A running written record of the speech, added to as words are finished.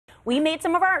We made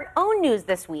some of our own news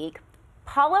this week.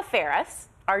 Paula Faris,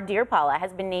 our dear Paula,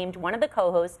 has been named one of the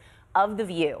co-hosts of The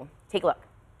View. Take a look.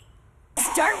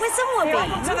 Start with some Whoopi.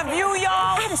 Welcome to The View,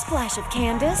 y'all. Add a splash of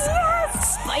Candace.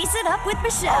 Yes. Spice it up with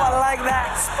Michelle. Oh, I like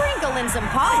that. Sprinkle in some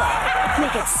Paula.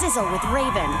 Make it sizzle with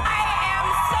Raven. I am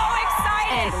so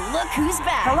excited. And look who's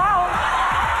back. Hello.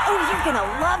 Oh, you're gonna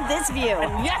love this view.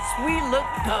 And yes, we look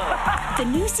good. The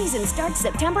new season starts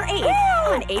September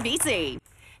 8th on ABC.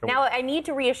 Now, I need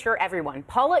to reassure everyone,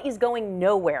 Paula is going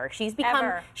nowhere. She's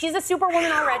a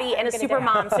superwoman already and a super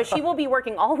mom, so she will be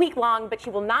working all week long, but she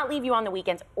will not leave you on the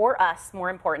weekends, or us, more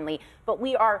importantly. But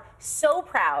we are so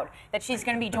proud that she's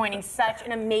going to be joining such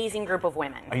an amazing group of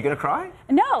women. Are you going to cry?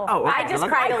 No. Oh, okay. I just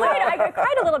cried a little. I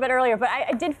cried a little bit earlier, but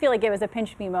I did feel like it was a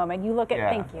pinch me moment. You look at,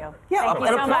 thank you. Yeah, thank you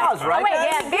an so applause, much. right? Oh,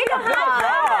 wait, yeah, big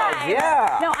applause.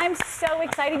 Yeah. No, I'm so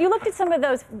excited. You looked at some of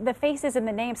the faces and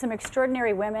the names, some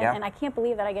extraordinary women, and I can't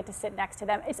believe that I get to sit next to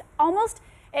them. It's almost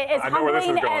as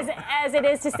humbling as it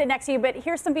is to sit next to you. But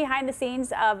here's some behind the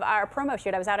scenes of our promo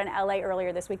shoot. I was out in LA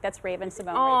earlier this week. That's Raven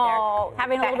Simone right there,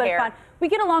 having a little bit of fun. We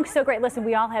get along so great. Listen,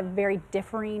 we all have very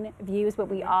differing views, but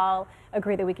we all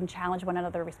agree that we can challenge one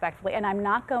another respectfully. And I'm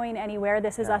not going anywhere.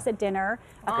 This is us at dinner,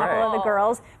 a couple of the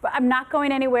girls. But I'm not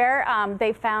going anywhere.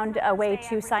 They found a way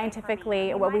to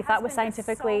scientifically, what we thought was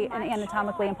scientifically and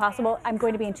anatomically impossible. I'm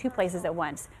going to be in two places at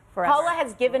once. Paula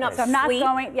has given up I'm not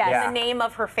going, in the name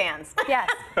of her fans. Yes.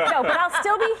 No, but I'll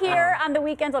still be here on the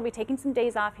weekends. I'll be taking some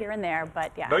days off here and there,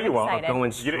 but yeah, no, you won't.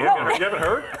 excited. You haven't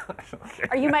heard?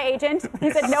 Are you my agent?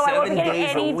 He said, no, I won't be getting any.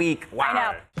 7 days a week. Wow. I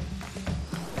know.